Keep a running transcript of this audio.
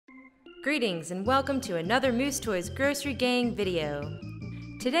Greetings and welcome to another Moose Toys Grocery Gang video.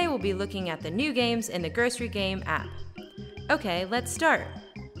 Today we'll be looking at the new games in the Grossery Gang app. Okay, let's start.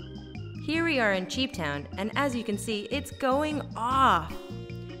 Here we are in Cheaptown, and as you can see, it's going off.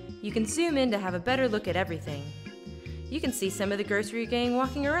 You can zoom in to have a better look at everything. You can see some of the Grossery Gang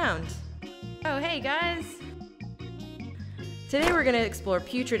walking around. Oh, hey guys! Today we're going to explore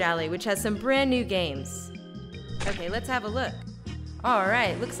Putrid Alley, which has some brand new games. Okay, let's have a look.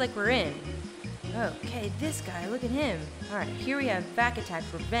 Alright, looks like we're in. Okay, this guy, look at him. Alright, here we have Back Attack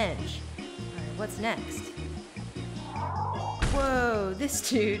Revenge. Alright, what's next? Whoa, this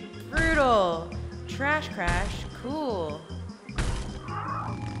dude, brutal. Trash Crash, cool.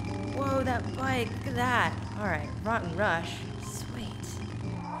 Whoa, that bike, look at that. Alright, Rotten Rush, sweet.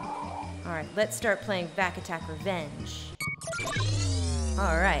 Alright, let's start playing Back Attack Revenge.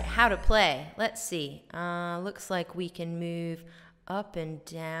 Alright, how to play. Let's see. Looks like we can move up and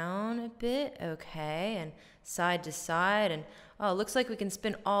down a bit, okay, and side to side, and oh, looks like we can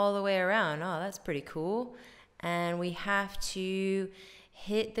spin all the way around. Oh, that's pretty cool. And we have to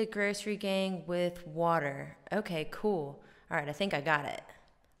hit the Grossery Gang with water. Okay, cool. All right, I think I got it.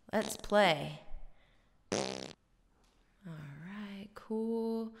 Let's play. All right,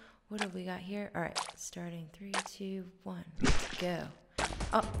 cool. What have we got here? All right, starting 3, 2, 1, go.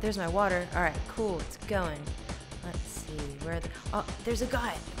 Oh, there's my water. All right, cool, it's going. Let's see, where are the... Oh, there's a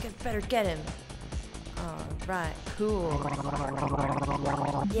guy! Better get him! Alright, cool.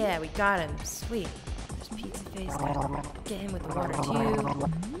 Yeah, we got him. Sweet. There's Pizza Face. Gotta get him with the water, too.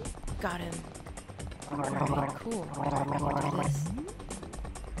 Got him. Alright, cool. Do this.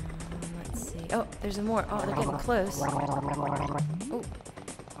 Let's see. Oh, there's some more. Oh, they're getting close. Oh.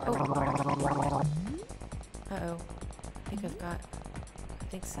 Oh. Uh-oh. I think I've got... I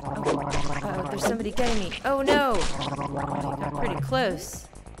think so. Oh, there's somebody getting me. Oh no! Oh, got pretty close.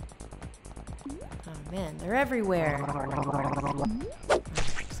 Oh man, they're everywhere. Just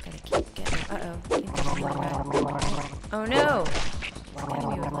gotta keep getting. Oh no! It's getting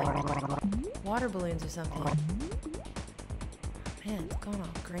me with like water balloons or something. Man, it's going all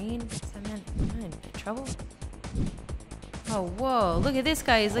green. Is that man in trouble? Oh whoa! Look at this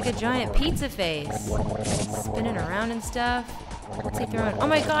guy. He's like a giant pizza face, spinning around and stuff. What's he throwing? Oh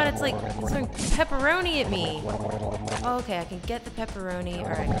my god, it's like he's throwing pepperoni at me. Oh, okay, I can get the pepperoni.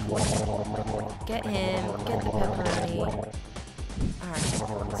 Alright. Get him. Get the pepperoni. Alright. He's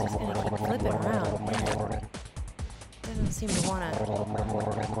just gonna keep flipping around. Man. Doesn't seem to wanna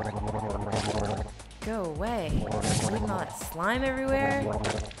go away. Leaving all that slime everywhere.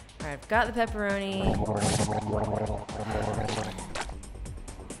 Alright, I've got the pepperoni.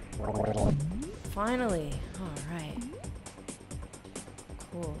 Finally. Alright.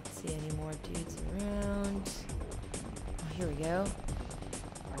 Cool. Let's see any more dudes around. Oh, here we go.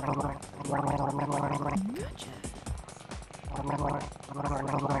 Gotcha.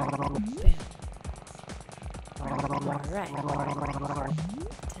 Alright.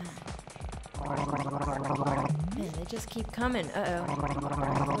 Man, they just keep coming. Uh-oh.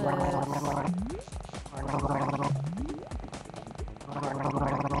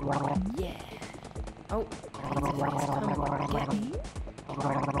 Yeah. Oh, pizza face, come get me.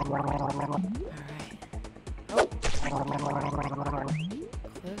 Alright. Oh.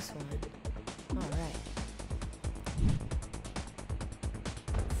 Close one. Alright.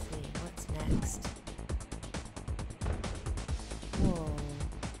 Let's see, what's next? Whoa.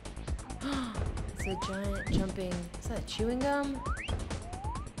 It's a giant jumping... Is that chewing gum?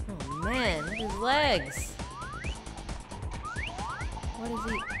 Oh man, look at his legs! What is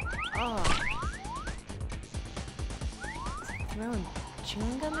he... Oh. Is he throwing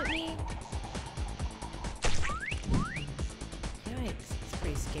chewing gum at me? Yikes, it's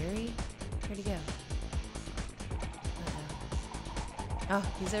pretty scary. Where'd he go? Uh-oh. Oh,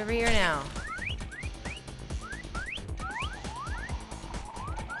 he's over here now.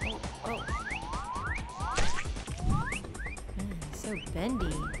 Oh. Man, he's so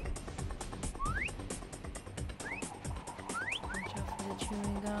bendy. Watch out for the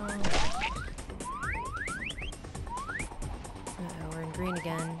chewing gum. Uh-oh, we're in green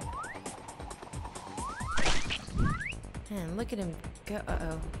again. Man, look at him go.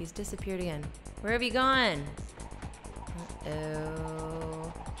 Uh-oh, he's disappeared again. Where have you gone?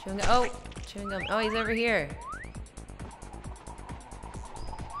 Uh-oh. Chewing gum. Oh, chewing gum. Oh, he's over here.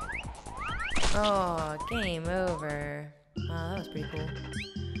 Oh, game over. Wow, that was pretty cool.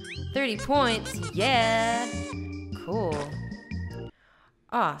 30 points. Yeah. Cool.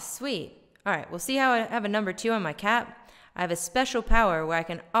 Aw, sweet. Alright, we'll see how I have a number 2 on my cap. I have a special power where I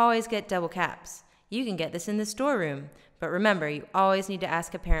can always get double caps. You can get this in the storeroom. But remember, you always need to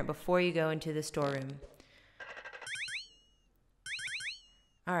ask a parent before you go into the storeroom.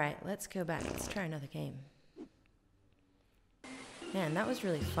 All right, let's go back. Let's try another game. Man, that was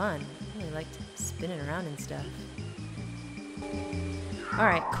really fun. I really liked spinning around and stuff. All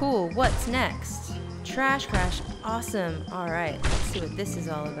right, cool. What's next? Trash crash. Awesome. All right, let's see what this is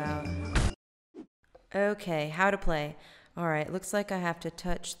all about. Okay, how to play. All right, looks like I have to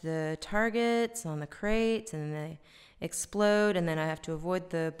touch the targets on the crates, and they explode, and then I have to avoid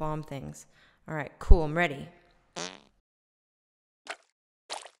the bomb things. All right, cool. I'm ready.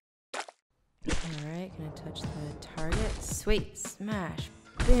 Alright, gonna touch the target. Sweet, smash,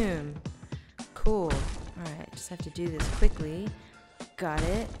 boom. Cool. Alright, just have to do this quickly. Got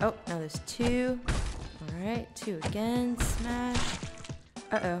it. Oh, now there's 2. Alright, 2 again, smash.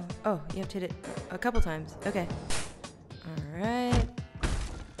 Uh-oh. Oh, you have to hit it a couple times. Okay. Alright.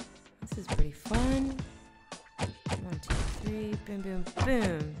 This is pretty fun. 1, 2, 3, boom, boom,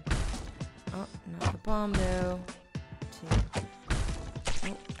 boom. Oh, not the bomb though. 2.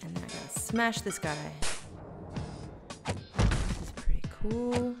 Oh, and then I gotta smash this guy. This is pretty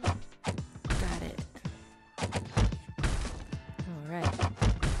cool. Got it. Alright.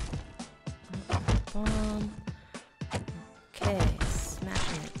 Oh, bomb. Okay,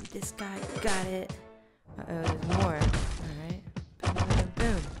 smashing it. This guy got it. Uh-oh, there's more. Alright. Boom, boom,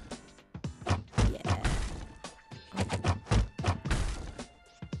 boom. Yeah. Oh.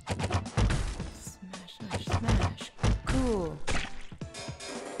 Smash, smash, smash. Cool.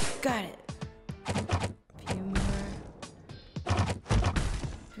 Got it. A few more.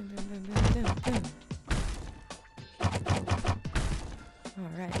 Boom, boom, boom, boom, boom, boom.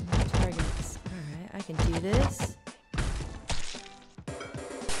 Alright, more targets. Alright, I can do this.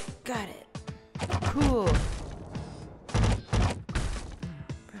 Got it. Cool.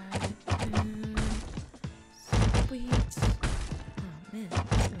 Alright, boom. Sweet. Oh man,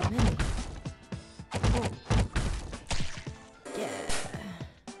 so many. Oh.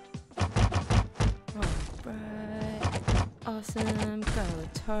 Awesome, got all the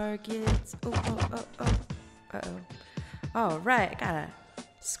targets. Oh, oh, oh, oh. Uh-oh. Alright, I got a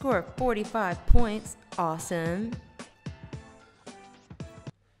score of 45 points. Awesome.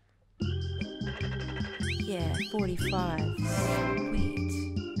 Yeah, 45. Sweet.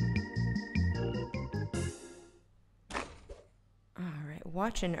 Alright,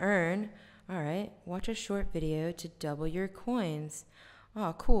 watch and earn. Alright, watch a short video to double your coins.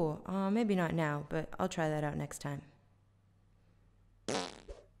 Oh, cool. Maybe not now, but I'll try that out next time.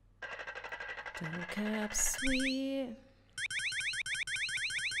 Double cap, sweet.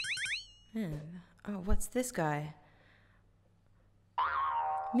 Man, oh, what's this guy?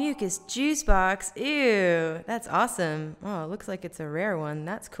 Mucus juice box. Ew, that's awesome. Oh, it looks like it's a rare one.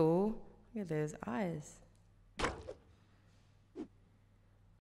 That's cool. Look at those eyes.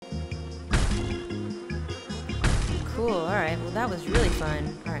 Cool. All right. Well, that was really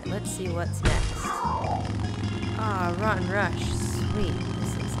fun. All right, let's see what's next. Ah, Rotten Rush. Sweet.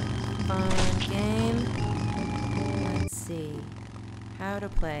 This looks like a fun game. Let's see. How to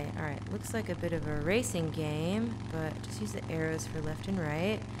play. Alright, looks like a bit of a racing game, but just use the arrows for left and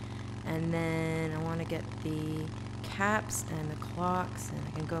right. And then I want to get the caps and the clocks, and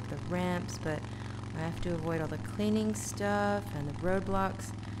I can go up the ramps, but I have to avoid all the cleaning stuff and the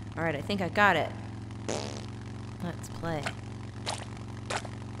roadblocks. Alright, I think I got it. Let's play.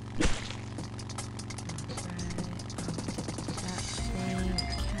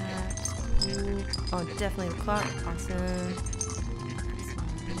 Oh, definitely the clock. Awesome.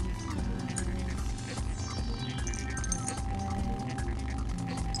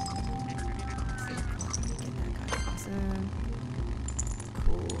 Awesome.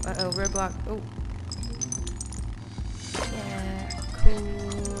 Cool. Uh-oh, roadblock. Oh. Yeah,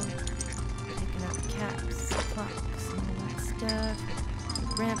 cool. Taking out the caps, clocks, and all that stuff.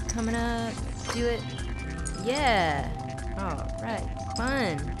 Ramp coming up. Do it. Yeah. All right.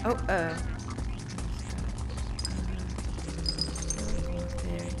 Fun. Oh,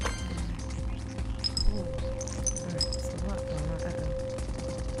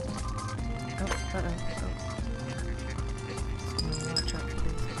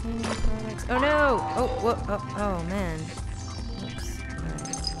 Oh no! Oh, whoa, oh man. Oops.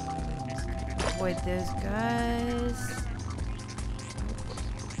 Alright. Avoid those guys.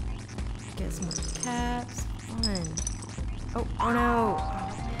 Get some more caps. Fun. Oh, oh no!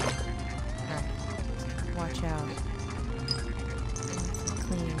 Alright. Watch out.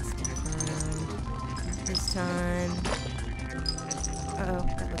 Cleaning stuff around. This time. Uh-oh,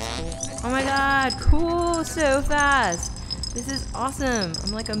 that looks cool. Oh my god! Cool! So fast! This is awesome.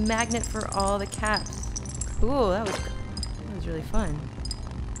 I'm like a magnet for all the caps. Cool. That was really fun.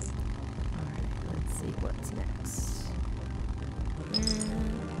 Alright, let's see what's next.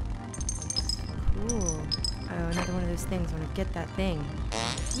 Cool. Oh, another one of those things. I want to get that thing.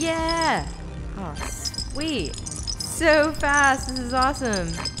 Yeah! Oh, sweet. So fast. This is awesome.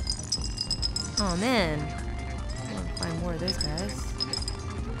 Oh, man. I want to find more of those guys.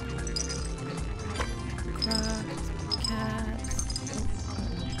 Crocs, cats.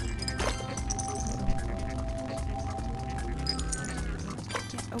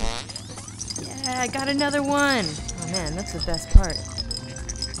 Oh. Yeah, I got another one. Oh, man, that's the best part.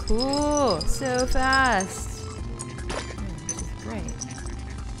 Cool. So fast. This is great.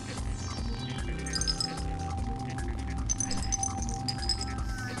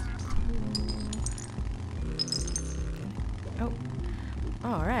 Oh,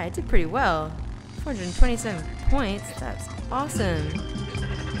 alright, I did pretty well. 427 points, that's awesome.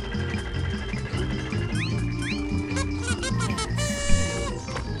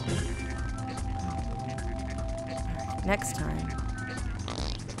 Alright, next time.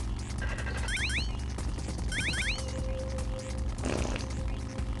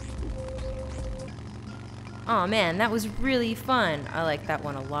 Aw, man, that was really fun. I like that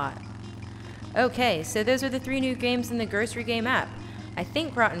one a lot. Okay, so those are the 3 new games in the Grossery Game app. I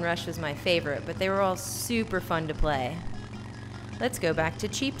think Rotten Rush was my favorite, but they were all super fun to play. Let's go back to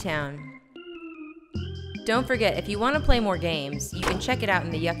Cheap Town. Don't forget, if you want to play more games, you can check it out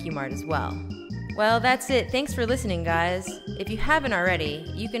in the Yucky Mart as well. Well, that's it. Thanks for listening, guys. If you haven't already,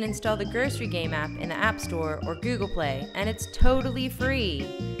 you can install the Grossery Game app in the App Store or Google Play, and it's totally free.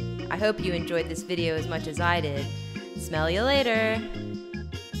 I hope you enjoyed this video as much as I did. Smell you later!